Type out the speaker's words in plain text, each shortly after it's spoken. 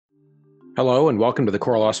Hello, and welcome to the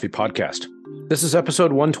Choralosophy Podcast. This is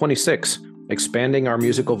episode 126, Expanding Our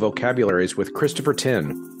Musical Vocabularies with Christopher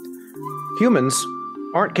Tin. Humans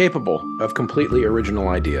aren't capable of completely original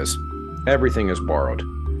ideas. Everything is borrowed.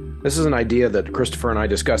 This is an idea that Christopher and I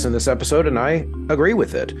discuss in this episode, and I agree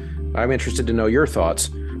with it. I'm interested to know your thoughts.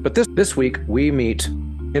 But this week, we meet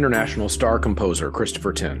international star composer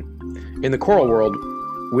Christopher Tin. In the choral world,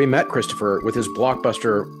 we met Christopher with his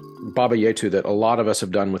blockbuster Baba Yetu that a lot of us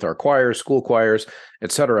have done with our choirs, school choirs,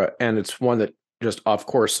 etc. And it's one that just, of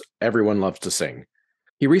course, everyone loves to sing.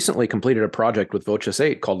 He recently completed a project with Vocabularies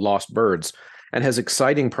 8 called Lost Birds and has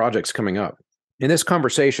exciting projects coming up. In this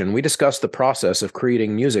conversation, we discussed the process of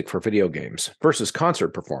creating music for video games versus concert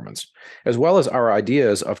performance, as well as our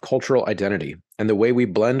ideas of cultural identity and the way we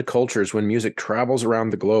blend cultures when music travels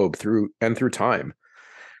around the globe through time.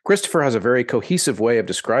 Christopher has a very cohesive way of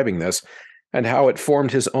describing this and how it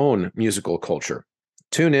formed his own musical culture.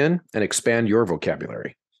 Tune in and expand your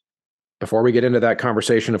vocabulary. Before we get into that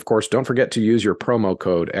conversation, of course, don't forget to use your promo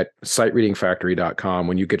code at sightreadingfactory.com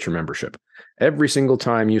when you get your membership. Every single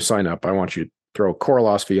time you sign up, I want you to throw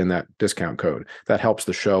Choralosophy in that discount code. That helps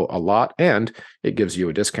the show a lot, and it gives you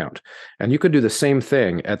a discount. And you could do the same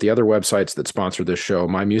thing at the other websites that sponsor this show,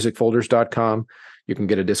 mymusicfolders.com. You can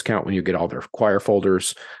get a discount when you get all their choir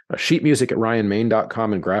folders. Sheet music at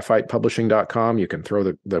ryanmain.com and graphitepublishing.com. You can throw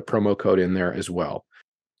the promo code in there as well.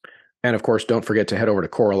 And of course, don't forget to head over to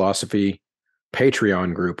Choralosophy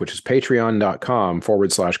Patreon group, which is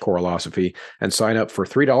patreon.com/Choralosophy, and sign up for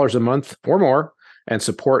 $3 a month or more and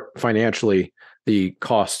support financially the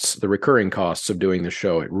recurring costs of doing the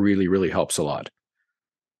show. It really, really helps a lot.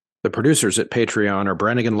 The producers at Patreon are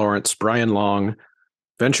Brannigan Lawrence, Brian Long,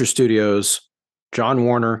 Venture Studios, John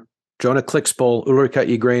Warner, Jonah Clixbull, Ulrika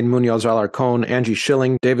Igrain, Munoz Alarcon, Angie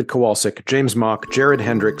Schilling, David Kowalczyk, James Mock, Jared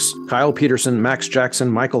Hendricks, Kyle Peterson, Max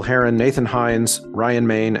Jackson, Michael Herron, Nathan Hines, Ryan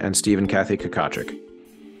Main, and Stephen Kathy Kakachik.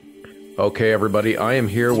 Okay, everybody, I am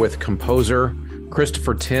here with composer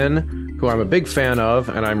Christopher Tin, who I'm a big fan of,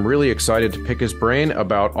 and I'm really excited to pick his brain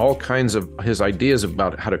about all kinds of his ideas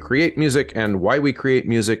about how to create music and why we create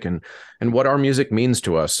music and what our music means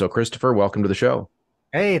to us. So, Christopher, welcome to the show.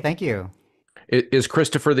 Hey, thank you. Is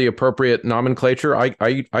Christopher the appropriate nomenclature?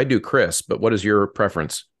 I do Chris, but what is your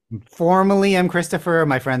preference? Formally, I'm Christopher.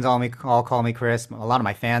 My friends all call me Chris. A lot of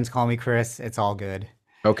my fans call me Chris. It's all good.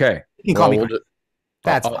 Okay. You can call me Chris.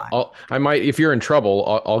 That's fine. I might, if you're in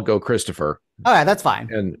trouble, I'll go Christopher. All right, that's fine.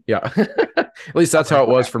 And yeah, at least that's how it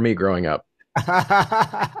was for me growing up.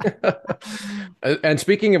 And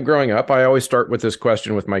speaking of growing up, I always start with this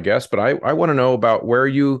question with my guests, but I want to know about where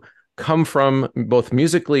you come from, both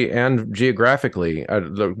musically and geographically.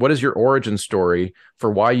 What is your origin story for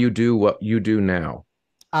why you do what you do now?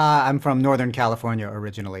 I'm from Northern California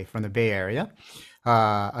originally, from the Bay Area,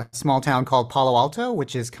 a small town called Palo Alto,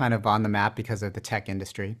 which is kind of on the map because of the tech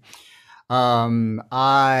industry.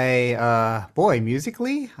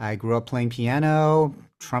 Musically, I grew up playing piano,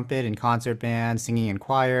 trumpet in concert bands, singing in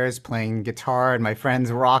choirs, playing guitar in my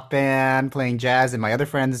friend's rock band, playing jazz in my other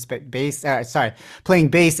friend's playing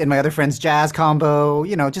bass in my other friend's jazz combo,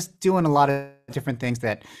 just doing a lot of different things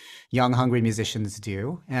that young, hungry musicians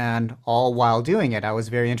do. And all while doing it, I was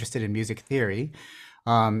very interested in music theory.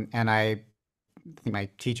 And I think my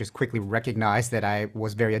teachers quickly recognized that I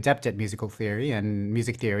was very adept at music theory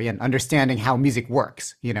and understanding how music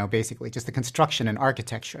works, basically just the construction and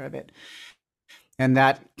architecture of it. And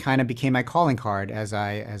that kind of became my calling card as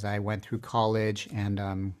I went through college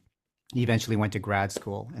and eventually went to grad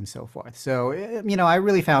school and so forth. So, I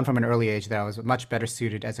really found from an early age that I was much better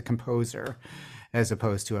suited as a composer as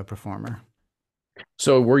opposed to a performer.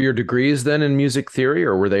 So were your degrees then in music theory,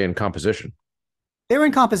 or were they in composition? They were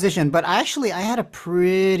in composition, but I had a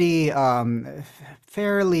pretty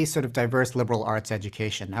fairly sort of diverse liberal arts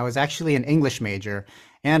education. I was actually an English major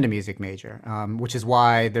and a music major, which is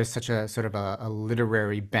why there's such a sort of a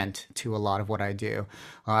literary bent to a lot of what I do.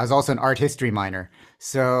 I was also an art history minor.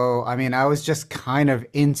 So, I was just kind of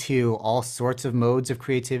into all sorts of modes of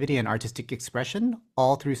creativity and artistic expression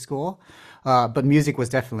all through school. But music was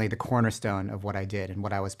definitely the cornerstone of what I did and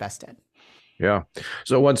what I was best at. Yeah.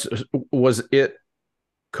 So was it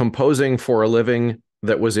composing for a living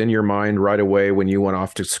that was in your mind right away when you went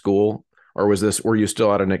off to school? Or were you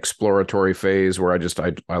still at an exploratory phase where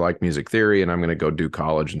I like music theory and I'm going to go do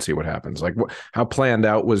college and see what happens? Like, how planned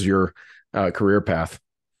out was your career path?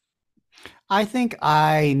 I think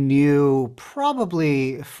I knew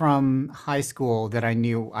probably from high school that I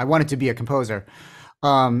knew I wanted to be a composer.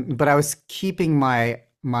 But I was keeping my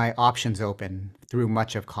options open through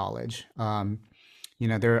much of college.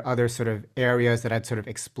 there are other sort of areas that I'd sort of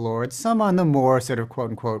explored, some on the more sort of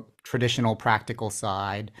quote unquote traditional practical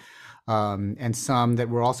side, and some that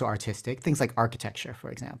were also artistic, things like architecture,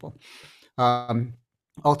 for example. Um,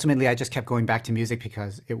 Ultimately, I just kept going back to music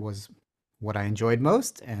because it was what I enjoyed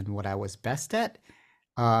most and what I was best at.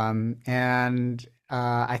 And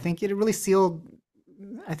I think it really sealed,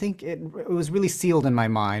 I think it was really sealed in my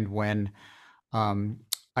mind when um,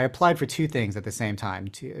 I applied for two things at the same time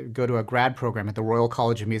to go to a grad program at the Royal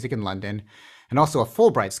College of Music in London and also a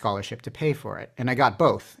Fulbright scholarship to pay for it. And I got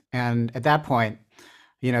both. And at that point,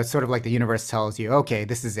 it's sort of like the universe tells you, okay,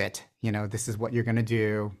 this is it. This is what you're going to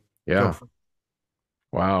do. Go Yeah. for it.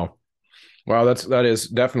 Wow. Wow, that is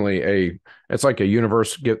definitely it's like a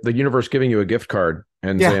the universe giving you a gift card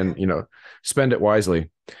and Yeah. saying, spend it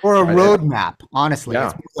wisely. Or a And roadmap. Honestly,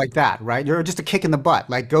 it's yeah, more like that, right? You're just a kick in the butt.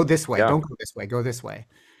 Like, go this way. yeah. Don't go this way. Go this way.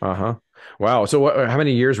 Uh-huh. Wow. So how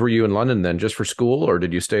many years were you in London then? Just for school, or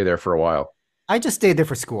did you stay there for a while? I just stayed there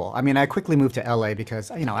for school. I mean, I quickly moved to LA because,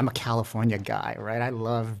 I'm a California guy, right? I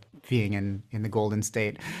love being in the Golden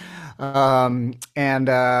State. And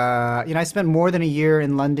I spent more than a year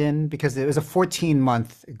in London because it was a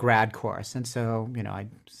 14-month grad course. And so, I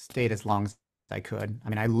stayed as long as I could. I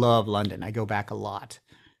mean, I love London. I go back a lot.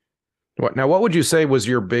 What would you say was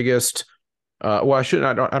your biggest well, I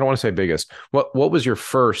don't want to say biggest. What was your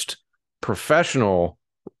first professional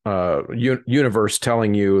universe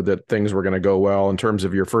telling you that things were going to go well in terms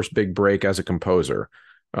of your first big break as a composer?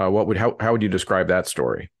 How would you describe that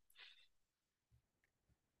story?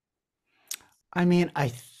 I mean, I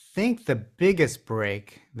think the biggest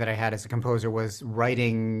break that I had as a composer was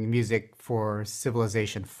writing music for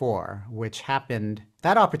Civilization 4, which happened,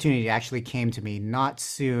 that opportunity actually came to me not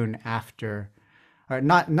soon after, or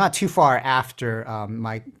not too far after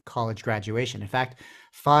my college graduation. In fact,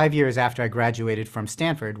 5 years after I graduated from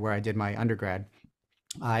Stanford, where I did my undergrad,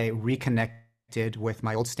 I reconnected with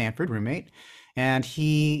my old Stanford roommate, and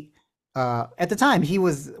at the time,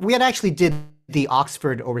 we had actually did the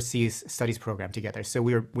Oxford Overseas Studies program together, so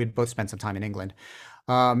we'd both spent some time in England,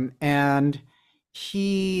 and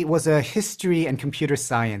he was a history and computer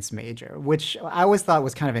science major, which I always thought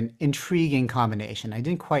was kind of an intriguing combination. I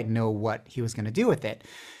didn't quite know what he was going to do with it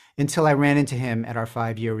until I ran into him at our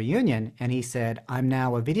 5-year reunion, and he said, I'm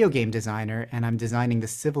now a video game designer, and I'm designing the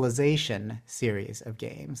Civilization series of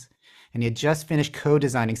games. And he had just finished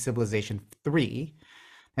co-designing Civilization 3,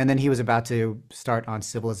 and then he was about to start on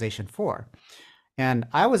Civilization 4. And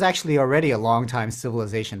I was actually already a longtime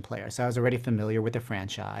Civilization player, so I was already familiar with the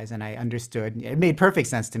franchise, and I understood, it made perfect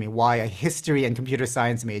sense to me why a history and computer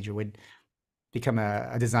science major would become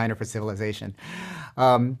a designer for Civilization.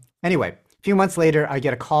 Anyway, a few months later, I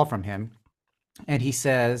get a call from him, and he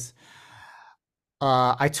says,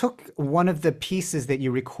 I took one of the pieces that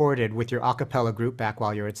you recorded with your a cappella group back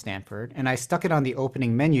while you were at Stanford, and I stuck it on the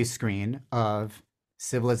opening menu screen of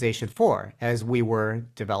Civilization 4 as we were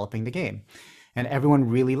developing the game. And everyone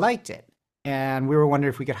really liked it. And we were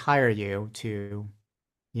wondering if we could hire you to,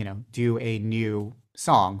 do a new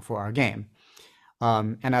song for our game.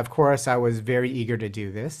 And of course, I was very eager to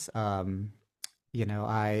do this. I'd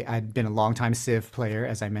been a longtime Civ player,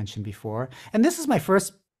 as I mentioned before. And this is my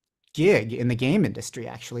first gig in the game industry,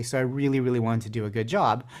 actually. So I really, really wanted to do a good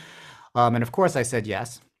job. And of course, I said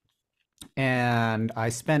yes. And I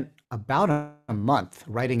spent about a month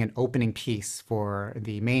writing an opening piece for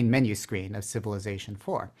the main menu screen of Civilization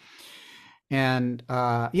 4. And,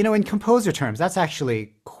 in composer terms, that's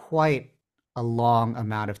actually quite a long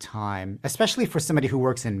amount of time, especially for somebody who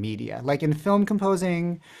works in media. Like in film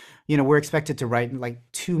composing, we're expected to write like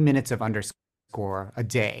 2 minutes of underscore a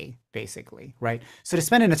day, basically, right? So to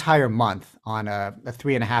spend an entire month on a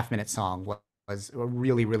 3.5 minute song was a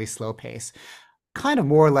really, really slow pace, kind of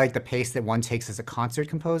more like the pace that one takes as a concert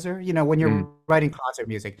composer. When Mm, you're writing concert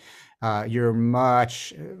music, you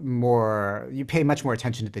pay much more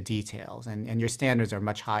attention to the details, and your standards are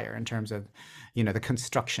much higher in terms of, the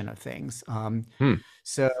construction of things. hmm,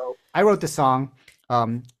 So I wrote the song,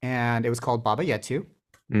 and it was called Baba Yetu,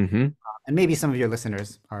 mm-hmm. and maybe some of your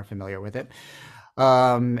listeners are familiar with it.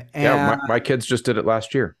 Yeah, And my kids just did it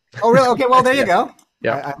last year. oh, really? Okay, well, there you Yeah, go.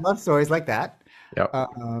 yeah, I love stories like that. yeah.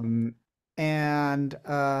 Um, and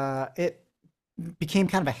it became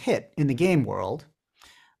kind of a hit in the game world.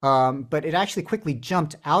 But it actually quickly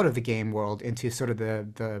jumped out of the game world into sort of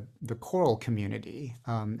the choral community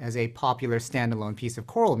as a popular standalone piece of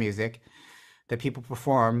choral music that people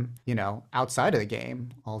perform, outside of the game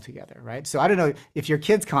altogether, right? So I don't know if your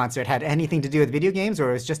kids' concert had anything to do with video games or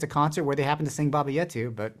it was just a concert where they happened to sing Baba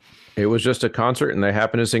Yetu, but It was just a concert, and they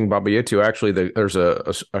happened to sing Baba Yetu. Actually, there's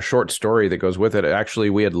a short story that goes with it. Actually,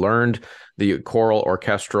 we had learned the choral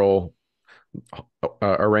orchestral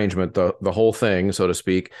arrangement, the whole thing, so to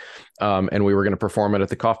speak, and we were going to perform it at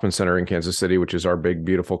the Kauffman Center in Kansas City, which is our big,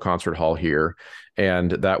 beautiful concert hall here.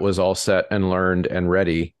 And that was all set and learned and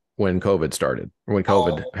ready when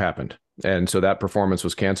COVID happened. And so that performance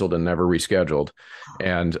was canceled and never rescheduled.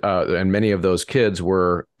 And many of those kids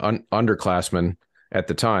were underclassmen at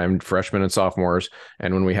the time, freshmen and sophomores.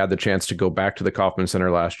 And when we had the chance to go back to the Kauffman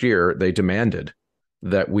Center last year, they demanded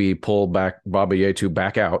that we pull back Baba Yetu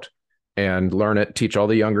back out and learn it, teach all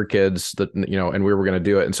the younger kids that, and we were going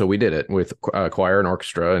to do it. And so we did it with choir and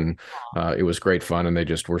orchestra, and it was great fun. And they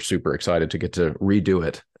just were super excited to get to redo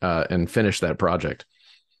it and finish that project.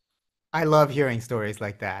 I love hearing stories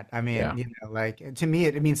like that. I Yeah. mean, like to me,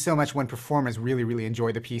 it means so much when performers really, really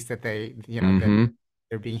enjoy the piece that that Hmm.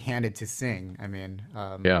 they're being handed to sing. I mean,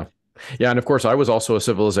 Yeah. Yeah. And of course, I was also a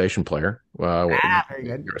civilization player. very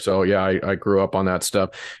good. So, yeah, I grew up on that stuff.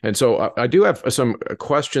 And so I do have some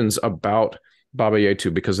questions about Baba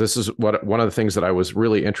Yetu, because this is one of the things that I was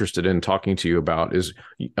really interested in talking to you about is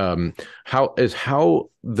how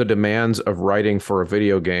the demands of writing for a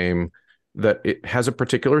video game that it has a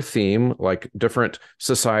particular theme, like different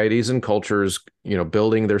societies and cultures,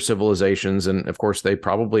 building their civilizations. And of course, they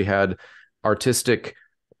probably had artistic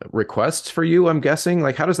requests for you, I'm guessing.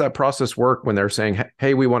 Like, how does that process work when they're saying,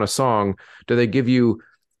 hey, we want a song? Do they give you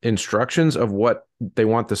instructions of what they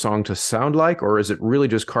want the song to sound like, or is it really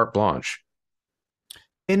just carte blanche?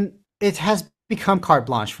 And it has become carte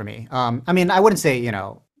blanche for me. I mean, I wouldn't say,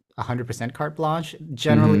 100% carte blanche.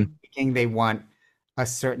 Generally Hmm. speaking, they want a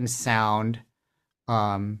certain sound,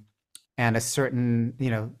 um, and a certain,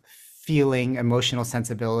 feeling, emotional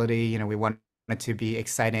sensibility. We want it to be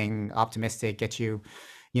exciting, optimistic, get you,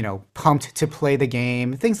 pumped to play the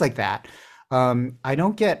game, things like that. I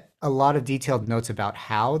don't get a lot of detailed notes about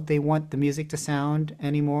how they want the music to sound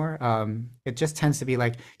anymore. It just tends to be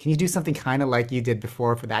like, can you do something kind of like you did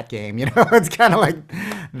before for that game? It's kind of like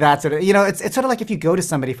that sort of, it's sort of like if you go to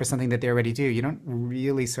somebody for something that they already do, you don't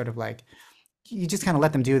really sort of like, you just kind of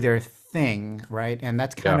let them do their thing, right? And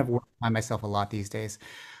that's kind Yeah. of where I find myself a lot these days.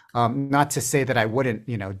 Not to say that I wouldn't,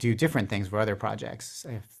 do different things for other projects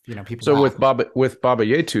if, people So ask. with Baba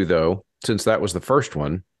Yetu, though, since that was the first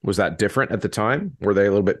one, was that different at the time? Were they a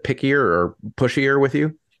little bit pickier or pushier with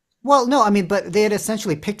you? Well, no, I mean, but they had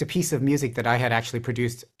essentially picked a piece of music that I had actually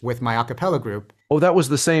produced with my a cappella group. Oh, that was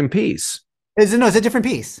the same piece. No, it's a different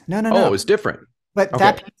piece. No, no, Oh, it no. was different. But Okay.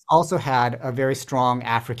 that piece also had a very strong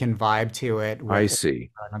African vibe to it I with see.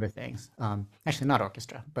 orchestra and other things. Actually, not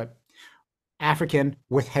orchestra, but African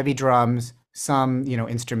with heavy drums, some,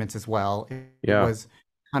 instruments as well. It Yeah. was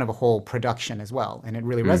kind of a whole production as well, and it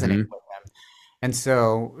really resonated Hmm. with them. And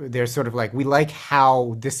so they're sort of like, we like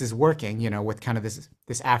how this is working, with kind of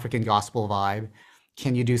this African gospel vibe.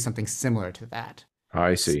 Can you do something similar to that?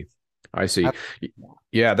 I S- see. I see. uh,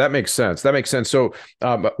 Yeah, that makes sense. That makes sense. So,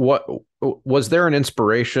 what was there an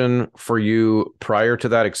inspiration for you prior to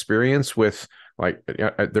that experience with like,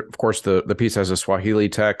 of course, the piece has a Swahili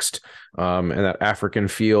text, and that African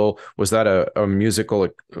feel. Was that a musical,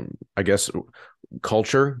 I guess,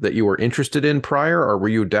 culture that you were interested in prior, or were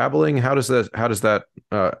you dabbling? What's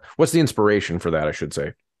the inspiration for that, I should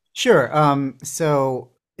say? Sure. So,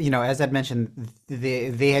 as I'd mentioned,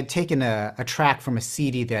 they had taken a track from a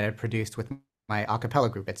CD that I had produced with my a cappella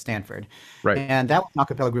group at Stanford. Right. And that was an a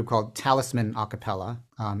cappella group called Talisman A Cappella.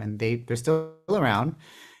 And they're still around.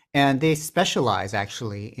 And they specialize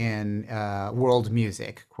actually in world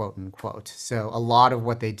music, quote unquote. So a lot of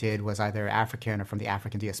what they did was either African or from the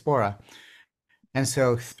African diaspora. And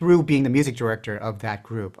so through being the music director of that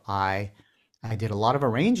group, I did a lot of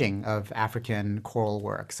arranging of African choral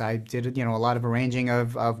works. I did, a lot of arranging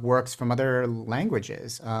of works from other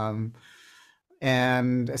languages.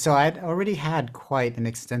 And so I'd already had quite an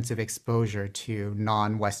extensive exposure to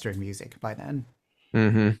non-Western music by then.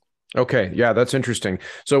 Hmm. Okay, yeah, that's interesting.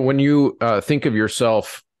 So when you think of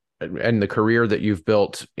yourself and the career that you've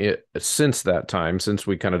built since that time, since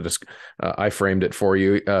we kind of just I framed it for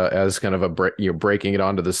you as kind of you're breaking it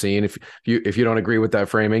onto the scene. If you don't agree with that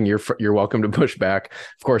framing, you're welcome to push back.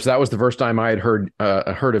 Of course, that was the first time I had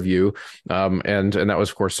heard of you, and that was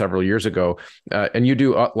of course several years ago. And you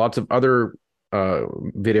do lots of other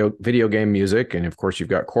video game music, and of course you've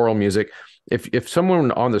got choral music. If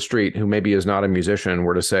someone on the street who maybe is not a musician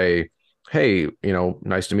were to say, "Hey,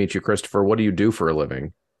 nice to meet you, Christopher. What do you do for a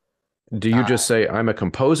living?" Do you Uh, just say, "I'm a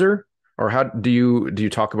composer," Or how do you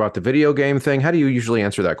talk about the video game thing? How do you usually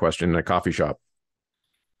answer that question in a coffee shop?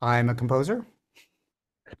 I'm a composer,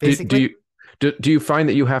 Do do basically. you do you find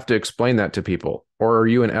that you have to explain that to people, or are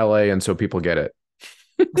you in LA and so people get it?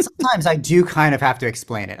 Sometimes I do kind of have to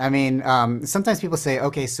explain it. I mean, sometimes people say,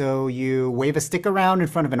 okay, so you wave a stick around in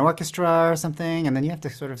front of an orchestra or something, and then you have to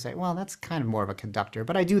sort of say, well, that's kind of more of a conductor,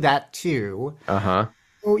 but I do that too. Uh-huh.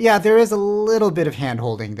 Oh, yeah, there is a little bit of hand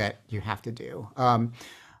holding that you have to do.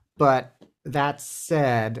 But that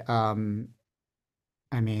said, I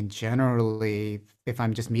mean, generally, if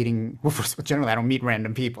I'm just meeting, well, first of all, generally, I don't meet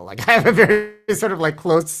random people. Like, I have a very sort of like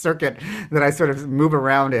closed circuit that I sort of move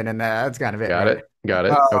around in, and that's kind of it, Got really. it. Got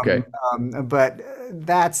it. Okay. But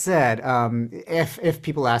that said, if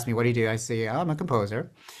people ask me, what do you do? I say, "Oh, I'm a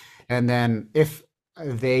composer. And then if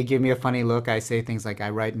they give me a funny look, I say things like I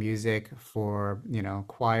write music for,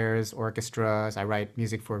 choirs, orchestras. I write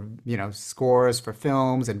music for, scores for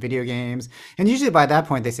films and video games. And usually by that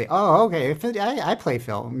point they say, "Oh, okay, if I play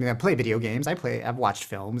film, I play video games. I've watched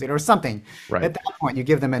films, or something." Right. At that point, you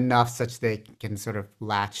give them enough such they can sort of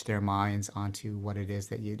latch their minds onto what it is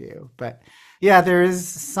that you do. But yeah, there is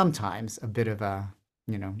sometimes a bit of a,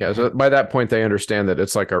 Yeah, so by that point they understand that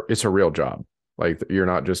it's a real job. Like you're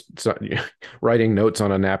not just writing notes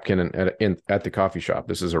on a napkin at the coffee shop.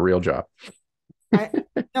 This is a real job. I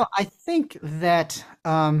no, I think that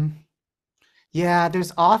yeah,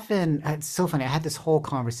 there's often it's so funny. I had this whole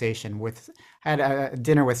conversation with I had a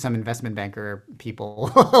dinner with some investment banker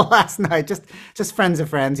people last night, just friends of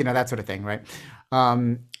friends, that sort of thing, right?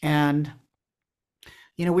 And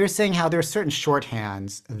we were saying how there are certain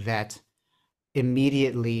shorthands that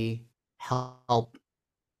immediately help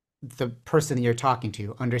the person you're talking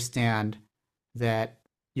to understand that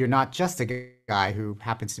you're not just a guy who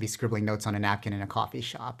happens to be scribbling notes on a napkin in a coffee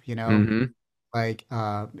shop, Hmm. Like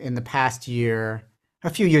in the past year,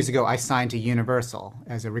 a few years ago, I signed to Universal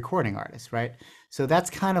as a recording artist, right? So that's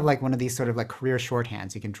kind of like one of these sort of like career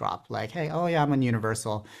shorthands you can drop, like, hey, oh yeah, I'm on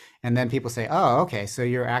Universal. And then people say, oh, okay, so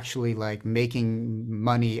you're actually like making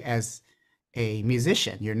money as a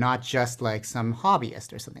musician. You're not just like some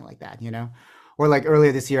hobbyist or something like that. Or like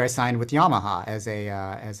earlier this year, I signed with Yamaha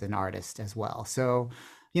as an artist as well. So,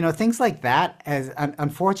 things like that. As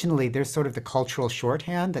unfortunately, there's sort of the cultural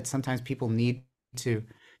shorthand that sometimes people need to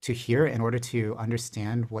to hear in order to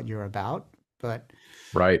understand what you're about. But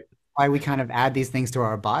Right. why we kind of add these things to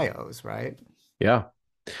our bios, right? Yeah.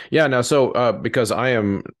 Yeah. Now, so because I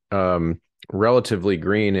am relatively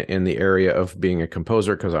green in the area of being a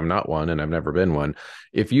composer, because I'm not one and I've never been one.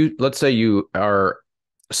 If you, let's say you are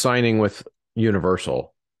signing with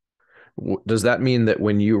Universal, does that mean that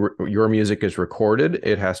when your music is recorded,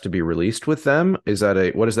 it has to be released with them?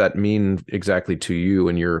 What does that mean exactly to you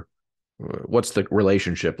and what's the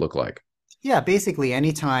relationship look like? Yeah, basically,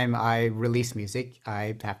 anytime I release music,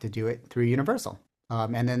 I have to do it through Universal.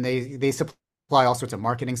 And then they supply all sorts of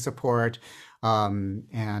marketing support, and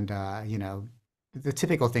the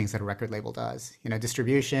typical things that a record label does.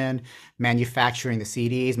 Distribution, manufacturing the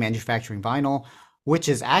CDs, manufacturing vinyl, which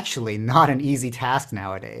is actually not an easy task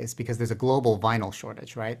nowadays because there's a global vinyl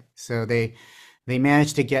shortage, right? So they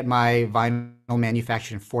managed to get my vinyl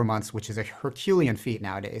manufactured in 4 months, which is a Herculean feat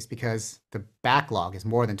nowadays because the backlog is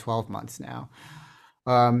more than 12 months now.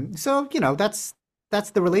 So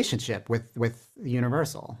that's the relationship with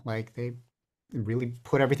Universal. Like they really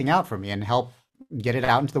put everything out for me and help get it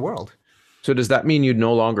out into the world. So does that mean you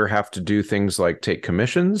no longer have to do things like take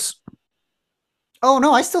commissions? Oh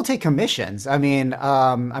no, I still take commissions. I mean,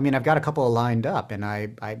 I've got a couple lined up, and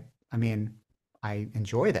I mean, I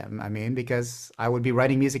enjoy them. I mean, because I would be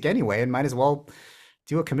writing music anyway, and might as well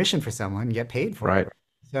do a commission for someone and get paid for it. Right.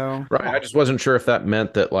 So Right. yeah, I just wasn't sure if that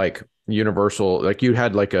meant that like Universal, like you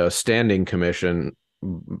had like a standing commission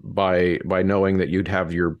by knowing that you'd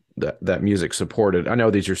have that music supported. I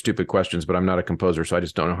know these are stupid questions, but I'm not a composer, so I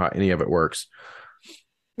just don't know how any of it works.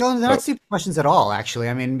 no, they're not So, stupid questions at all, actually.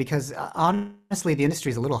 I mean, because honestly, the industry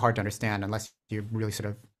is a little hard to understand unless you really sort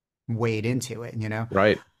of wade into it.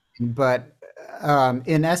 right. But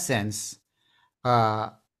in essence, uh,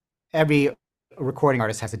 every recording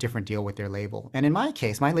artist has a different deal with their label. And in my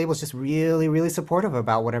case, my label is just really, really supportive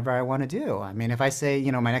about whatever I want to do. I mean, if I say,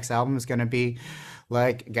 my next album is going to be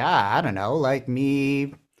like, God, I don't know, like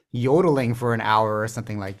me yodeling for an hour or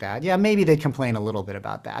something like that. Yeah, maybe they'd complain a little bit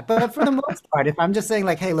about that. But for the most part, if I'm just saying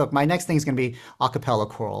like, hey, look, my next thing's going to be a cappella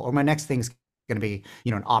choral, or my next thing's going to be,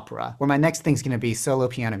 an opera, or my next thing's going to be solo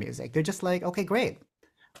piano music, they're just like, okay, great.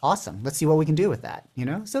 Awesome. Let's see what we can do with that.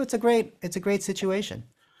 So it's a great situation.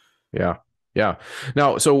 Yeah. Yeah.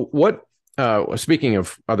 Now, so Speaking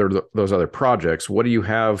of those other projects, what do you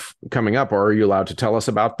have coming up, or are you allowed to tell us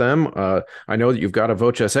about them? I know that you've got a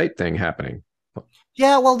Voces 8 thing happening.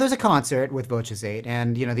 Yeah, well, there's a concert with Voces 8,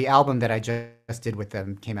 and the album that I just did with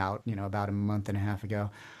them came out, about a month and a half ago.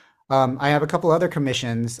 I have a couple other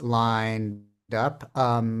commissions lined up,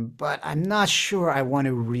 but I'm not sure I want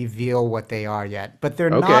to reveal what they are yet. But they're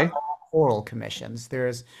not Okay, all choral commissions.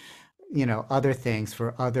 There's, other things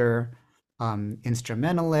for other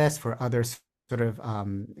instrumentalists, for other sort of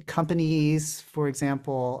companies, for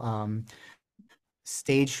example,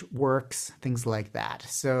 stage works, things like that.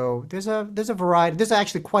 So there's a variety. There's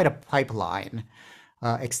actually quite a pipeline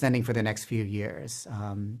extending for the next few years.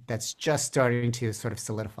 That's just starting to sort of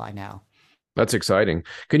solidify now. that's exciting.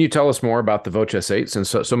 Can you tell us more about the Voces 8? Since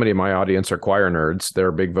so many of my audience are choir nerds,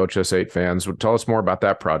 they're big Voces 8 fans. Tell us more about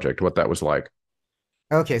that project, what that was like.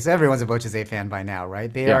 Okay, so everyone's a Voces 8 fan by now,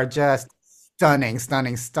 right? They Yeah. are just stunning,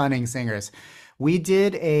 stunning, stunning singers. We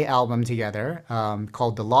did a album together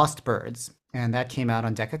called The Lost Birds, and that came out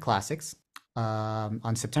on Decca Classics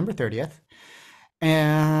on September 30th.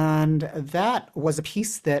 And that was a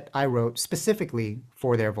piece that I wrote specifically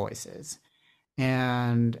for their voices.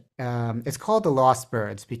 And it's called The Lost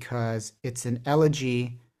Birds because it's an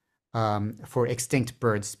elegy for extinct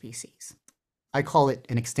bird species. I call it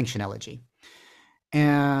an extinction elegy.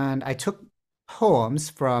 And I took poems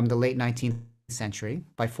from the late 19th century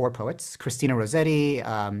by four poets, Christina Rossetti,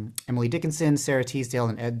 Emily Dickinson, Sarah Teasdale,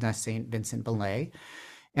 and Edna St. Vincent Millay.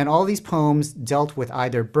 And all these poems dealt with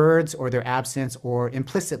either birds or their absence, or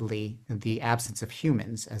implicitly the absence of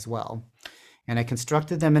humans as well. And I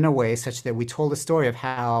constructed them in a way such that we told a story of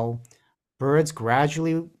how birds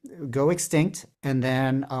gradually go extinct, and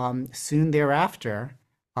then soon thereafter,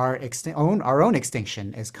 our own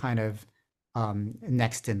extinction is kind of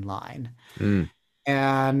next in line. Mm.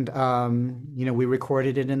 And we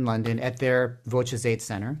recorded it in London at their Voces 8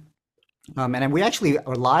 Center. And we actually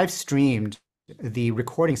live streamed the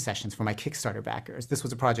recording sessions for my Kickstarter backers. This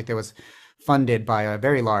was a project that was funded by a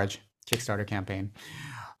very large Kickstarter campaign.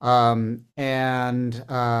 And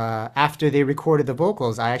after they recorded the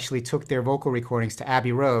vocals, I actually took their vocal recordings to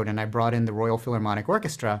Abbey Road, and I brought in the Royal Philharmonic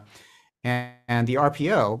Orchestra, and the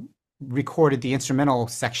RPO recorded the instrumental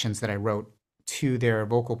sections that I wrote to their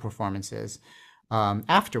vocal performances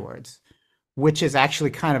afterwards, which is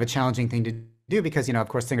actually kind of a challenging thing to do because, of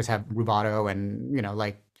course, singers have rubato and,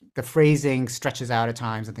 like the phrasing stretches out at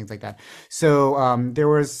times and things like that. So there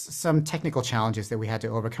was some technical challenges that we had to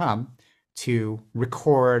overcome to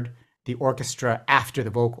record the orchestra after the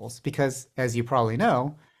vocals, because as you probably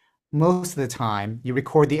know, most of the time you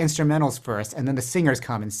record the instrumentals first and then the singers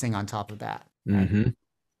come and sing on top of that, right? Hmm.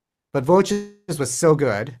 But Voces was so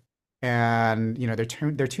good, and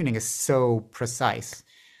their tuning is so precise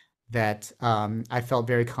that I felt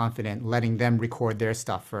very confident letting them record their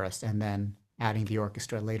stuff first and then adding the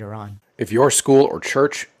orchestra later on. If your school or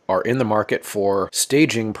church are in the market for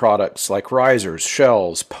staging products like risers,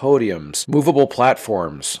 shelves, podiums, movable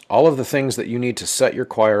platforms, all of the things that you need to set your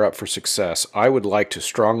choir up for success, I would like to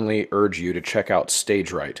strongly urge you to check out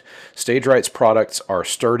StageRight. StageRight's products are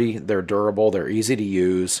sturdy, they're durable, they're easy to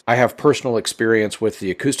use. I have personal experience with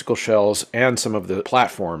the acoustical shelves and some of the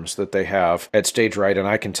platforms that they have at StageRight, and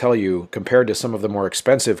I can tell you, compared to some of the more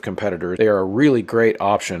expensive competitors, they are a really great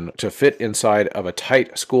option to fit inside of a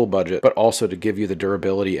tight school budget, but also to give you the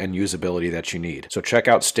durability and usability that you need. So check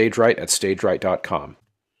out StageRight at stageright.com.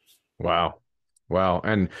 Wow. Wow.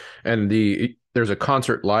 And there's a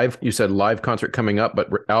concert live. You said live concert coming up, but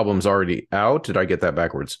album's already out. Did I get that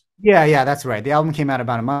backwards? Yeah, that's right. The album came out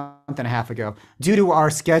about a month and a half ago. Due to our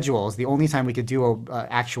schedules, the only time we could do a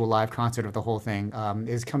actual live concert of the whole thing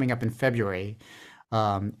is coming up in February,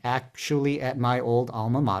 actually at my old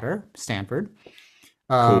alma mater, Stanford.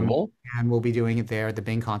 Cool. And we'll be doing it there at the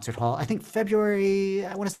Bing Concert Hall. I think February,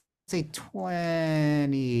 I want to say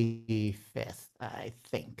 25th, I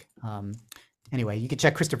think. Anyway, you can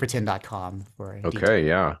check christophertin.com for details. Okay,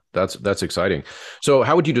 yeah, that's exciting. So,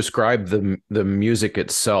 how would you describe the music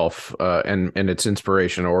itself and its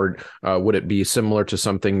inspiration, or would it be similar to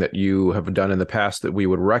something that you have done in the past that we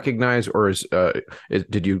would recognize, or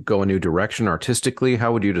did you go a new direction artistically?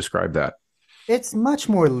 How would you describe that? It's much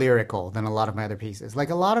more lyrical than a lot of my other pieces.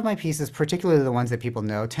 Like a lot of my pieces, particularly the ones that people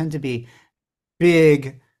know, tend to be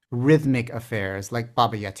big rhythmic affairs, like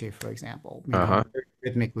Baba Yetu, for example. Uh-huh. Very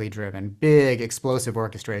rhythmically driven, big explosive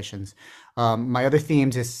orchestrations. My other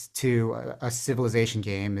theme to a Civilization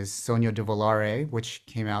game is Sogno di Volare, which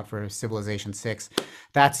came out for Civilization 6.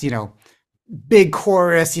 That's, big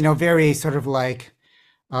chorus, very sort of like,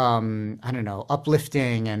 I don't know,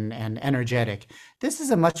 uplifting and energetic. This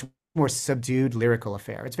is a much more subdued lyrical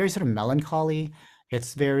affair. It's very sort of melancholy.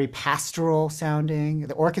 It's very pastoral sounding.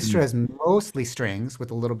 The orchestra Mm. is mostly strings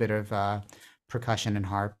with a little bit of percussion and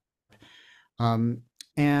harp. Um,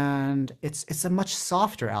 and it's a much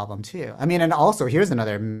softer album too. I mean, and also here's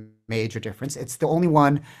another major difference. It's the only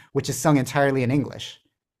one which is sung entirely in English.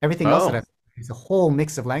 Everything else that Oh, I've is a whole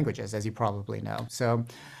mix of languages, as you probably know. So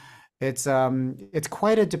it's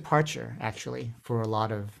quite a departure actually for a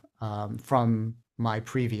lot of from my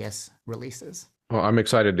previous releases. well, I'm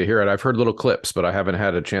excited to hear it. I've heard little clips, but I haven't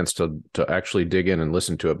had a chance to actually dig in and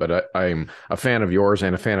listen to it. But I'm a fan of yours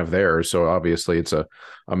and a fan of theirs, so obviously it's a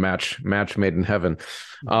match made in heaven.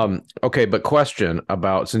 Okay, but question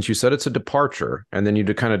about, since you said it's a departure, and then you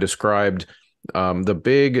kind of described the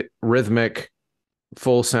big rhythmic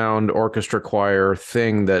full sound orchestra choir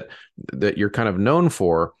thing that you're kind of known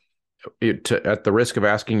for. At the risk of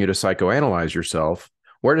asking you to psychoanalyze yourself,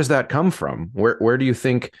 where does that come from? Where do you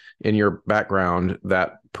think in your background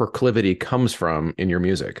that proclivity comes from in your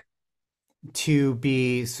music? To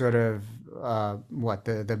be sort of what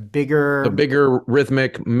the The bigger bigger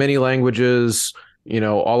rhythmic, many languages,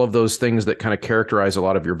 all of those things that kind of characterize a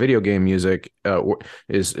lot of your video game music.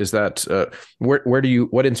 Is that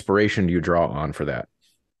what inspiration do you draw on for that?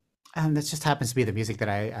 and this just happens to be the music that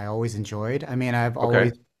I always enjoyed. I mean, I've Okay.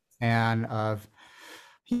 always been a fan of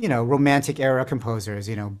romantic era composers,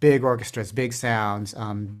 big orchestras, big sounds,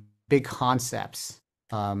 big concepts.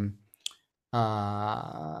 Um, yeah,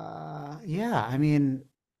 I mean,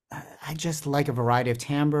 I just like a variety of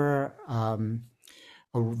timbre,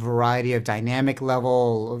 a variety of dynamic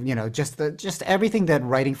level, just everything that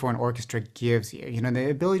writing for an orchestra gives you. The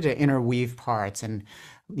ability to interweave parts and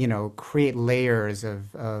create layers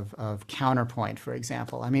of counterpoint, for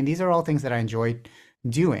example. I mean, these are all things that I enjoy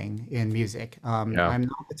doing in music. Yeah. I'm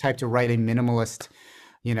not the type to write a minimalist,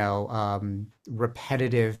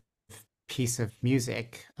 repetitive piece of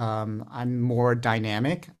music. I'm more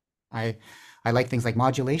dynamic. I I like things like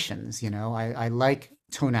modulations. I like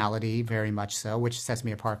tonality very much so, which sets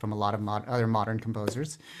me apart from a lot of other modern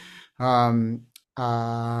composers. Um,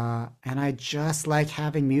 and I just like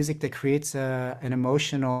having music that creates an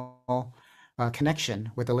emotional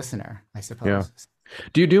connection with the listener, I Yeah. suppose.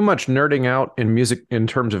 Do you do much nerding out in music in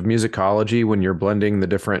terms of musicology when you're blending the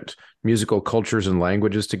different musical cultures and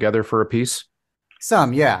languages together for a piece?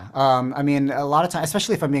 Some, yeah. I mean, a lot of times,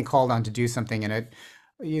 especially if I'm being called on to do something in it,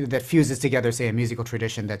 that fuses together, say, a musical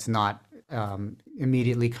tradition that's not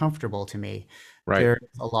immediately comfortable to me. Right. There's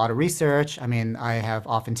a lot of research. I mean, I have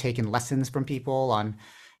often taken lessons from people on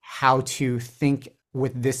how to think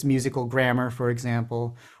with this musical grammar, for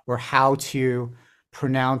example, or how to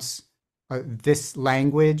pronounce this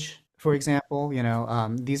language, for example.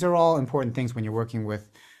 These are all important things when you're working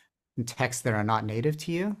with texts that are not native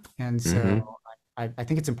to you. And so Hmm. I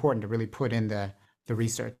think it's important to really put in the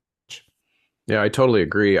research. Yeah, I totally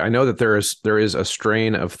agree. I know that there is a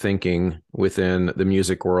strain of thinking within the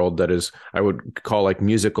music world that is, I would call, like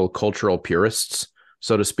musical cultural purists,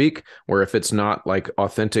 so to speak, where if it's not like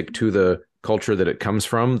authentic to the culture that it comes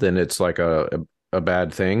from, then it's like a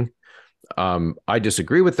bad thing. I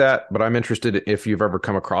disagree with that, but I'm interested if you've ever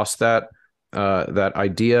come across that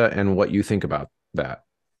idea and what you think about that.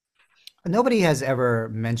 Nobody has ever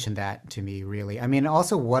mentioned that to me, really. I mean,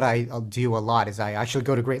 also what I'll do a lot is I actually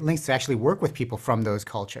go to great lengths to actually work with people from those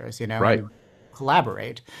cultures, Right. and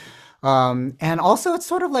collaborate. And also it's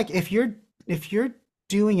sort of like if you're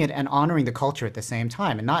doing it and honoring the culture at the same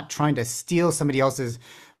time and not trying to steal somebody else's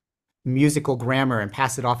musical grammar and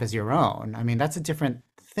pass it off as your own. I mean, that's a different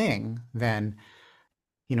thing than,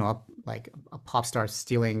 like a pop star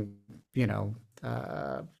stealing,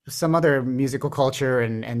 some other musical culture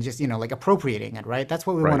and just, like appropriating it, right? That's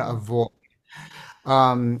what we want Right. to avoid.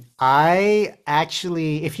 I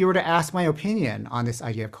actually, if you were to ask my opinion on this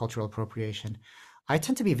idea of cultural appropriation, I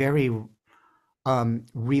tend to be very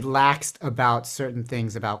relaxed about certain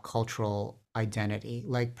things about cultural identity.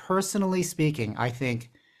 Like personally speaking, I think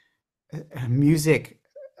music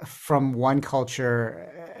from one culture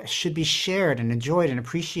should be shared and enjoyed and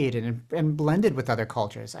appreciated and blended with other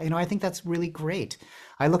cultures. I think that's really great.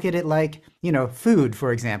 I look at it like, food,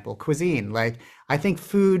 for example, cuisine. Like, I think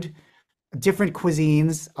food, different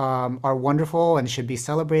cuisines are wonderful and should be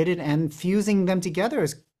celebrated, and fusing them together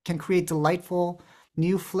can create delightful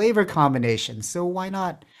new flavor combinations. So why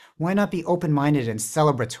not be open-minded and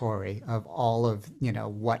celebratory of all of,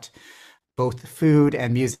 what both food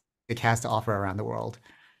and music has to offer around the world?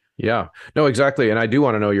 Yeah, no, exactly. And I do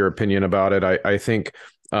want to know your opinion about it. I think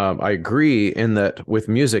I agree in that with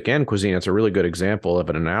music and cuisine, it's a really good example of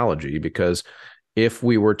an analogy because if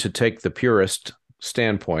we were to take the purist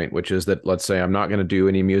standpoint, which is that, let's say I'm not going to do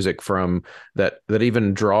any music from that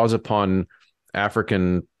even draws upon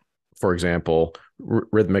African, for example,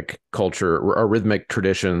 rhythmic culture or rhythmic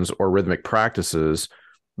traditions or rhythmic practices,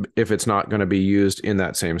 if it's not going to be used in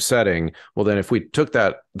that same setting. Well, then if we took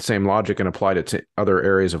that same logic and applied it to other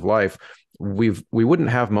areas of life, we wouldn't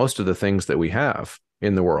have most of the things that we have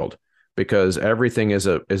in the world, because everything is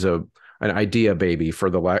an idea baby, for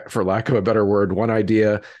lack of a better word. One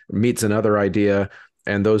idea meets another idea,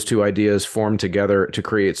 and those two ideas form together to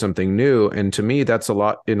create something new. And to me, that's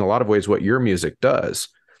in a lot of ways what your music does,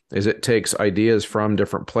 is it takes ideas from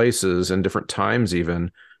different places and different times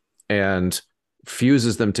even, and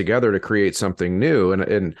fuses them together to create something new.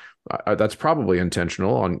 And that's probably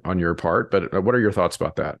intentional on your part, but what are your thoughts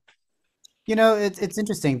about that? It's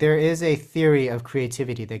interesting. There is a theory of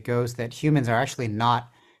creativity that goes that humans are actually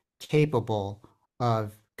not capable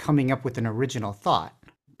of coming up with an original thought,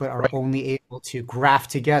 but are Right. only able to graft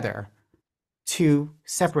together two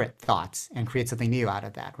separate thoughts and create something new out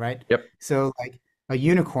of that, right? Yep. So, like, a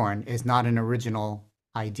unicorn is not an original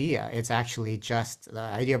idea. It's actually just the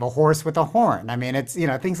idea of a horse with a horn. I mean, it's,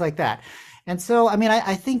 things like that. And so, I mean,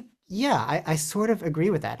 I think, yeah, I sort of agree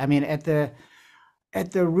with that. I mean, at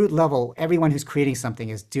the root level, everyone who's creating something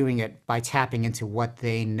is doing it by tapping into what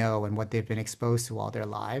they know and what they've been exposed to all their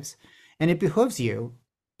lives. And it behooves you,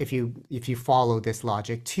 if you follow this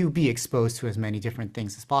logic, to be exposed to as many different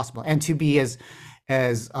things as possible and to be as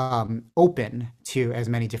open to as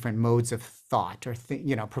many different modes of thought or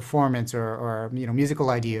performance or musical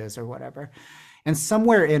ideas or whatever. And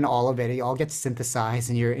somewhere in all of it all gets synthesized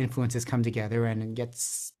and your influences come together and it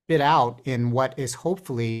gets spit out in what is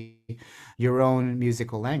hopefully your own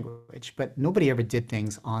musical language. But nobody ever did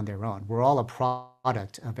things on their own. We're all a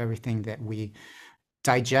product of everything that we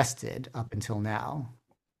digested up until now.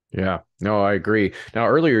 Yeah, no, I agree. Now,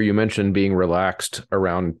 earlier you mentioned being relaxed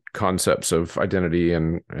around concepts of identity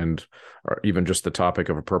and or even just the topic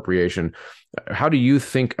of appropriation. How do you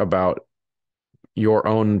think about your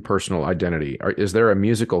own personal identity? Is there a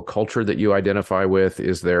musical culture that you identify with?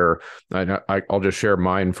 Is there, I'll just share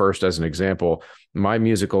mine first as an example. My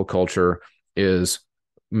musical culture is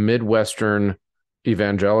Midwestern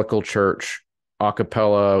evangelical church, a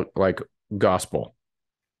cappella, like gospel,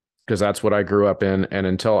 because that's what I grew up in. And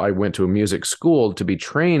until I went to a music school to be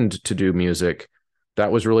trained to do music,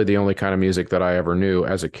 that was really the only kind of music that I ever knew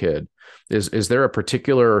as a kid. Is there a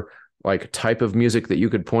particular like type of music that you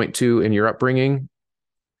could point to in your upbringing?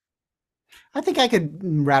 I think I could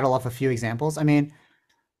rattle off a few examples. I mean,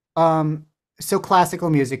 Um, so classical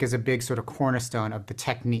music is a big sort of cornerstone of the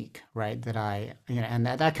technique, right? And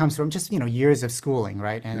that comes from just, years of schooling,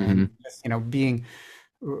 right? And Hmm. just, being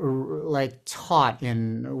like taught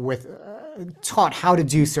how to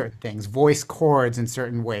do certain things, voice chords in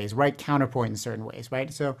certain ways, right? Counterpoint in certain ways,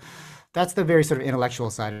 right? So that's the very sort of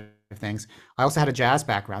intellectual side of things. I also had a jazz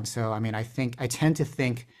background, so I mean, I tend to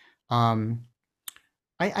think, um,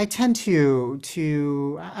 I tend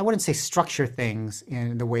to I wouldn't say structure things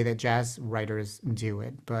in the way that jazz writers do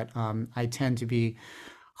it, but I tend to be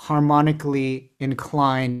harmonically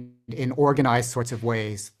inclined in organized sorts of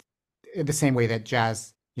ways, the same way that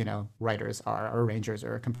jazz, writers are, or arrangers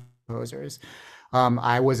or composers.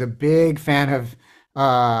 I was a big fan of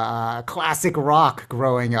classic rock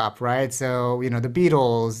growing up, right? So, the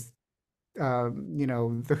Beatles,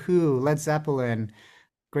 The Who, Led Zeppelin,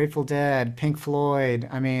 Grateful Dead, Pink Floyd.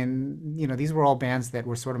 I mean, these were all bands that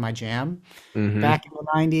were sort of my jam Hmm. back in the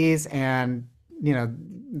 90s. And, you know,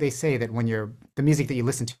 they say that the music that you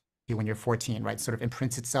listen to when you're 14, right, sort of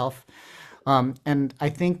imprints itself. And I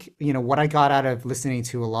think, what I got out of listening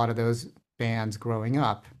to a lot of those bands growing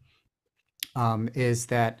up is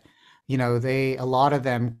that, a lot of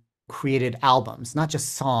them created albums, not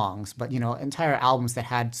just songs, but, entire albums that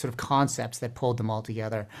had sort of concepts that pulled them all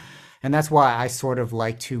together. And that's why I sort of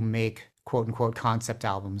like to make quote unquote concept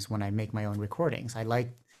albums when I make my own recordings. I like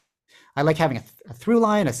having a through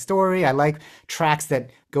line, a story. I like tracks that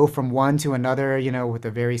go from one to another, with a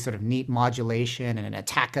very sort of neat modulation and an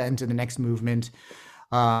attacca into the next movement.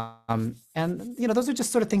 And those are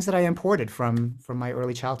just sort of things that I imported from my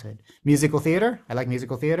early childhood. Musical theater, I like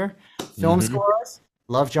musical theater. Film Hmm. scores,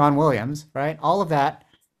 love John Williams, right? All of that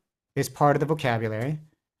is part of the vocabulary.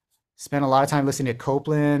 Spent a lot of time listening to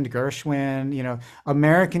Copland, Gershwin,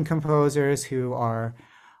 American composers who are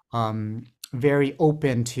very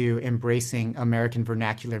open to embracing American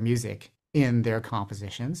vernacular music in their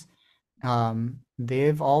compositions.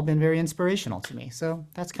 They've all been very inspirational to me. So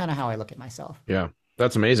that's kind of how I look at myself. Yeah,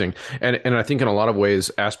 that's amazing. And I think in a lot of ways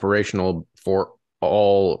aspirational for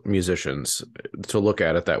all musicians to look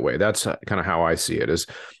at it that way. That's kind of how I see it. Is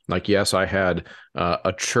like, yes, I had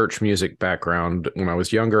a church music background when I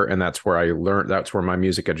was younger, and that's where I learned. That's where my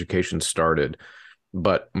music education started.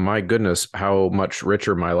 But my goodness, how much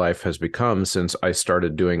richer my life has become since I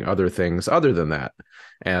started doing other things other than that,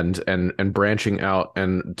 and branching out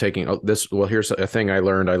and taking this. Well, here's a thing I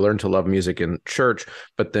learned. I learned to love music in church,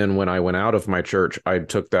 but then when I went out of my church, I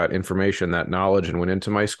took that information, that knowledge, and went into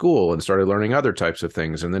my school and started learning other types of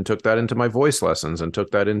things, and then took that into my voice lessons and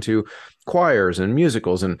took that into choirs and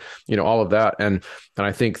musicals and all of that. And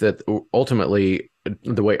I think that ultimately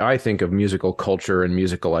the way I think of musical culture and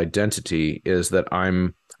musical identity is that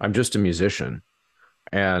I'm just a musician.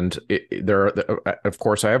 And of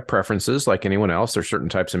course, I have preferences like anyone else. There's certain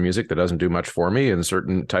types of music that doesn't do much for me, and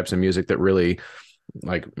certain types of music that really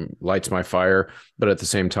like lights my fire. But at the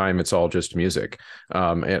same time, it's all just music.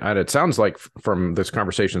 And it sounds like from this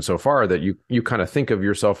conversation so far that you kind of think of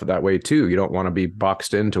yourself that way too. You don't want to be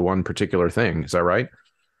boxed into one particular thing. Is that right?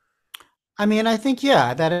 I mean, I think,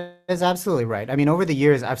 yeah, that is absolutely right. I mean, over the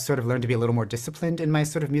years, I've sort of learned to be a little more disciplined in my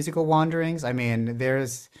sort of musical wanderings. I mean,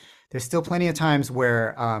 there's still plenty of times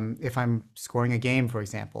where if I'm scoring a game, for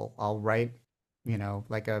example, I'll write,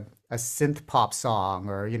 like a synth pop song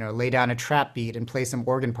or, lay down a trap beat and play some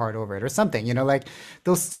organ part over it or something, like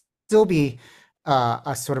there'll still be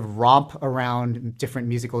a sort of romp around different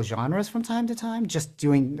musical genres from time to time, just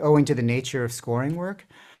owing to the nature of scoring work.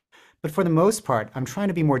 But for the most part, I'm trying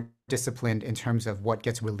to be more disciplined in terms of what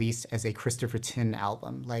gets released as a Christopher Tin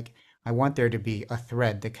album. Like, I want there to be a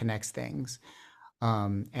thread that connects things.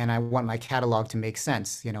 And I want my catalog to make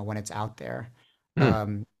sense, when it's out there. Hmm.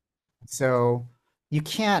 Um, so you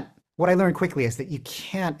can't, what I learned quickly is that you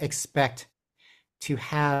can't expect to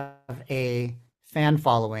have a fan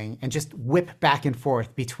following and just whip back and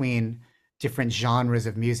forth between different genres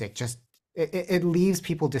of music. Just it leaves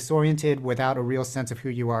people disoriented without a real sense of who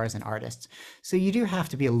you are as an artist. So you do have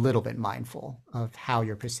to be a little bit mindful of how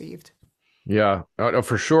you're perceived. Yeah,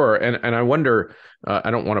 for sure. And I wonder, I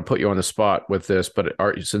don't want to put you on the spot with this, but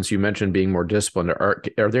since you mentioned being more disciplined, are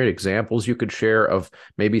there examples you could share of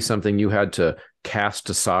maybe something you had to cast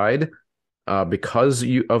aside because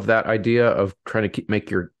of that idea of trying to make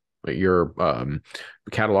your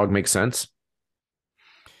catalog make sense?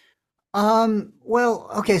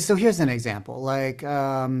 Well, okay, so here's an example. Like,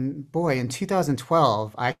 boy, in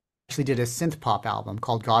 2012, I actually did a synth pop album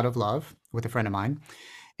called God of Love with a friend of mine.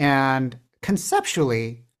 And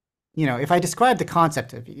conceptually, if I describe the concept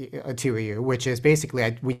to you, which is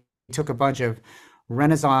basically we took a bunch of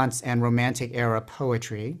Renaissance and Romantic era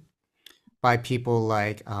poetry by people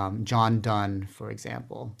like John Donne, for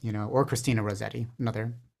example, or Christina Rossetti,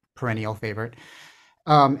 another perennial favorite.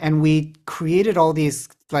 And we created all these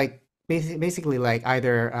like basically like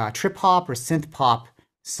either trip hop or synth pop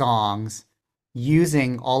songs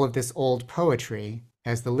using all of this old poetry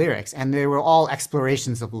as the lyrics, and they were all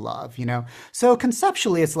explorations of love. So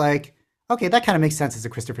conceptually, it's like, okay, that kind of makes sense as a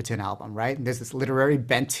Christopher Tin album, right? And there's this literary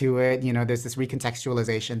bent to it. There's this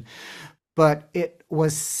recontextualization, but it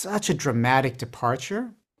was such a dramatic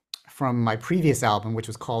departure from my previous album, which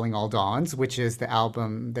was Calling All Dawns, which is the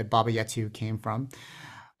album that Baba Yetu came from,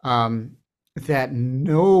 um, that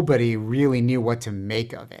nobody really knew what to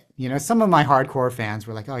make of it. Some of my hardcore fans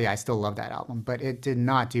were like, oh yeah, I still love that album, but it did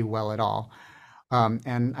not do well at all.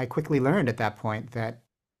 And I quickly learned at that point that,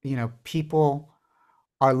 people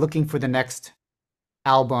are looking for the next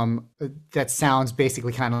album that sounds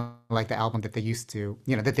basically kind of like the album that they used to,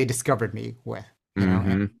 that they discovered me with,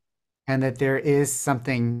 Hmm. and that there is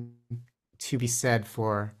something to be said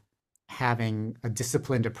for having a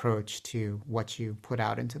disciplined approach to what you put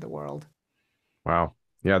out into the world. Wow.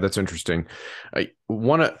 Yeah, that's interesting. I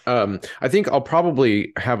think I'll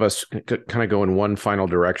probably have us kind of go in one final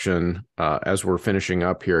direction as we're finishing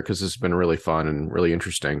up here because this has been really fun and really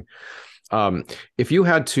interesting. Um, if you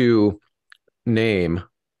had to name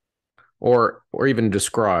or even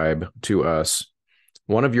describe to us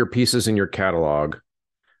one of your pieces in your catalog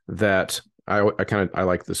that I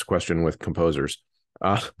like this question with composers.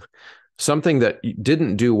 Uh, Something that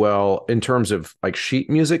didn't do well in terms of like sheet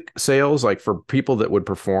music sales, like for people that would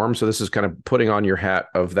perform. So this is kind of putting on your hat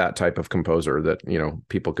of that type of composer that,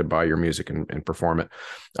 people could buy your music and perform it.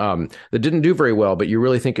 That didn't do very well, but you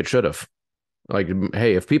really think it should have. Like,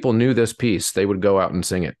 hey, if people knew this piece, they would go out and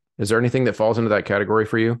sing it. Is there anything that falls into that category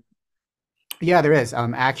for you? Yeah, there is.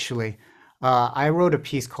 Actually, I wrote a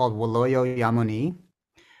piece called Woloyo Yamoni,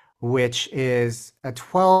 which is a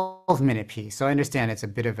 12-minute piece. So I understand it's a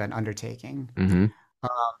bit of an undertaking. Hmm.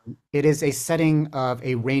 It is a setting of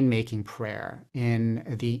a rainmaking prayer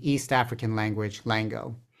in the East African language,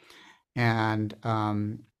 Lango. And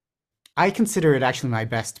I consider it actually my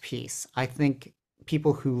best piece. I think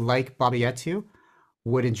people who like Baba Yetu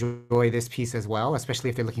would enjoy this piece as well, especially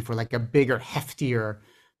if they're looking for like a bigger, heftier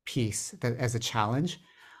piece that, as a challenge.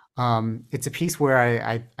 It's a piece where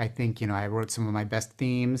I think, I wrote some of my best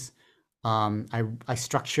themes. I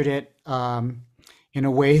structured it in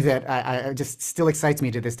a way that I just still excites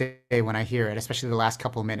me to this day when I hear it, especially the last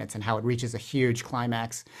couple of minutes and how it reaches a huge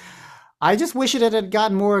climax. I just wish it had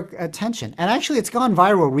gotten more attention. And actually, it's gone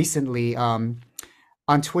viral recently on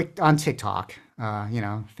TikTok.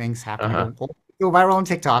 Things happen to Uh-huh. go viral on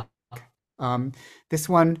TikTok. Um, this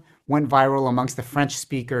one went viral amongst the French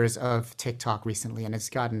speakers of TikTok recently, and it's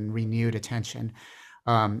gotten renewed attention,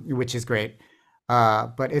 which is great.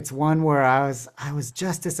 But it's one where I was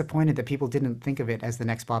just disappointed that people didn't think of it as the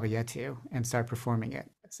next Baba Yetu and start performing it.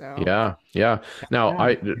 So Yeah, yeah. Now,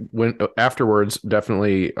 yeah. when afterwards,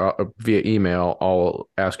 definitely via email, I'll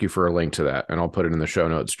ask you for a link to that, and I'll put it in the show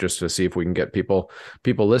notes just to see if we can get people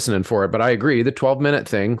listening for it. But I agree, the 12-minute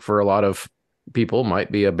thing for a lot of people might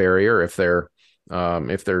be a barrier if they're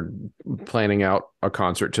planning out a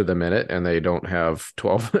concert to the minute and they don't have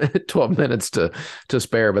 12 minutes to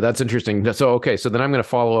spare. But that's interesting. So okay, so then I'm going to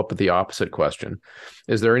follow up with the opposite question.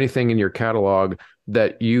 Is there anything in your catalog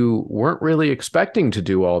that you weren't really expecting to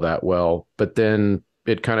do all that well, but then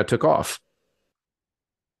it kind of took off?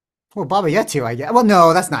 Well, Baba Yetu, I guess. Well,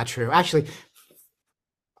 no, that's not true. Actually,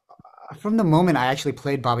 from the moment I actually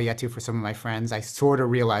played Baba Yetu for some of my friends, I sort of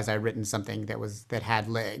realized I'd written something that had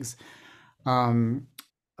legs. Um,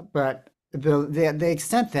 but the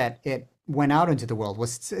extent that it went out into the world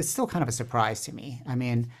was it's still kind of a surprise to me. I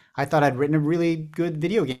mean, I thought I'd written a really good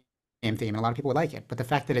video game theme, and a lot of people would like it. But the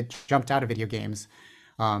fact that it jumped out of video games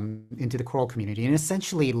into the choral community and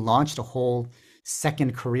essentially launched a whole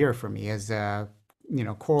second career for me as a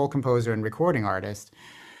choral composer and recording artist.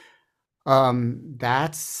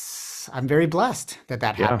 That's I'm very blessed that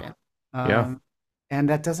that Yeah, happened. yeah, Um, and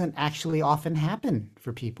that doesn't actually often happen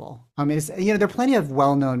for people. I mean, there are plenty of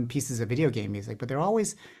well-known pieces of video game music, but they're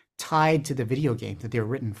always tied to the video game that they're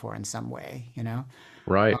written for in some way.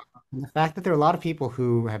 right. And the fact that there are a lot of people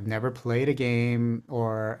who have never played a game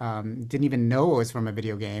or didn't even know it was from a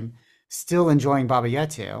video game, still enjoying Baba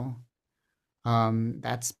Yetu,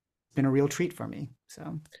 that's been a real treat for me.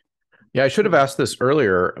 So. Yeah, I should have asked this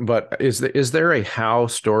earlier, but is there a how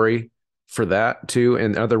story for that too?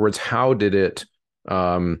 In other words, how did it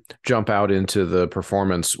jump out into the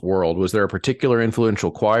performance world? Was there a particular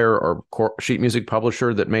influential choir or sheet music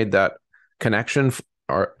publisher that made that connection,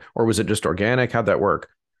 or was it just organic? How'd that work?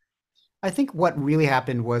 I think what really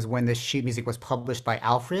happened was when the sheet music was published by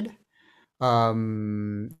Alfred,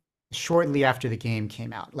 um, shortly after the game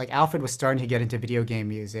came out. Like Alfred was starting to get into video game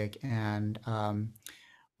music and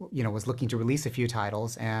was looking to release a few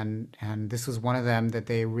titles, and this was one of them that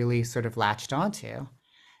they really sort of latched onto.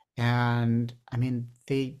 And I mean,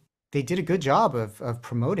 they did a good job of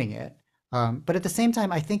promoting it. But at the same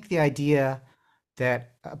time, I think the idea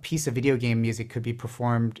that a piece of video game music could be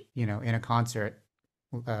performed, in a concert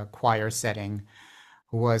choir setting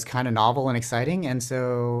was kind of novel and exciting. And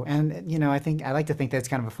so, I like to think that it's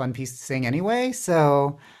kind of a fun piece to sing anyway.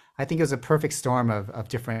 So I think it was a perfect storm of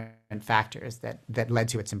different factors that led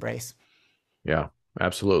to its embrace. Yeah,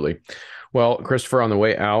 absolutely. Well, Christopher, on the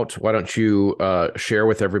way out, why don't you share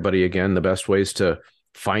with everybody again the best ways to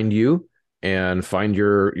find you and find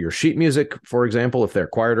your sheet music, for example, if they're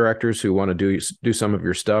choir directors who want to do some of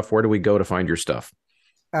your stuff, where do we go to find your stuff?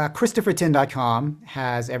 ChristopherTin.com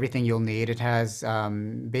has everything you'll need. It has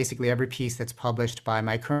basically every piece that's published by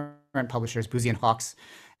my current publishers, Boozy and Hawks,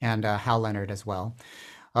 and Hal Leonard as well.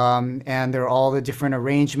 And there are all the different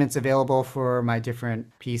arrangements available for my different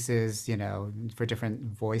pieces, for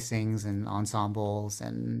different voicings and ensembles,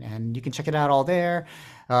 and you can check it out all there.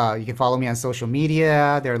 You can follow me on social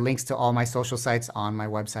media. There are links to all my social sites on my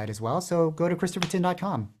website as well. So go to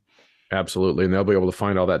ChristopherTin.com. Absolutely. And they'll be able to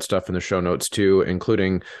find all that stuff in the show notes too,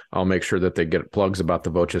 including I'll make sure that they get plugs about the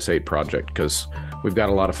Voces 8 project because we've got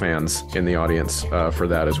a lot of fans in the audience for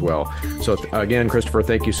that as well. So again, Christopher,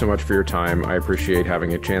 thank you so much for your time. I appreciate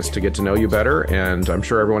having a chance to get to know you better, and I'm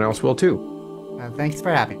sure everyone else will too. Thanks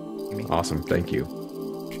for having me. Awesome. Thank you.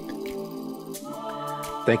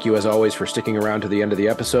 Thank you, as always, for sticking around to the end of the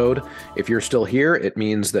episode. If you're still here, it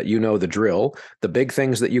means that you know the drill, the big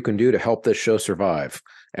things that you can do to help this show survive.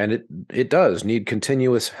 And it does need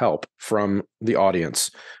continuous help from the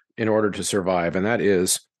audience in order to survive. And that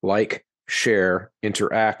is like, share,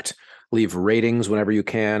 interact, Leave ratings whenever you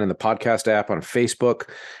can in the podcast app on Facebook.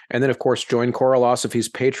 And then, of course, join Choralosophy's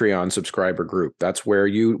Patreon subscriber group. That's where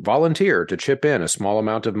you volunteer to chip in a small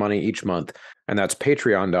amount of money each month. And that's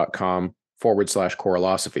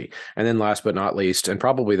patreon.com/Choralosophy. And then last but not least, and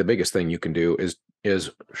probably the biggest thing you can do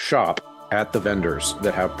is shop at the vendors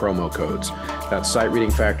that have promo codes. That's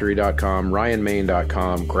sightreadingfactory.com,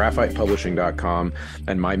 ryanmain.com, graphitepublishing.com,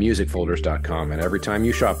 and mymusicfolders.com. And every time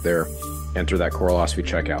you shop there, enter that Choralosophy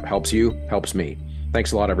checkout. Helps you, helps me.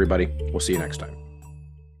 Thanks a lot, everybody. We'll see you next time.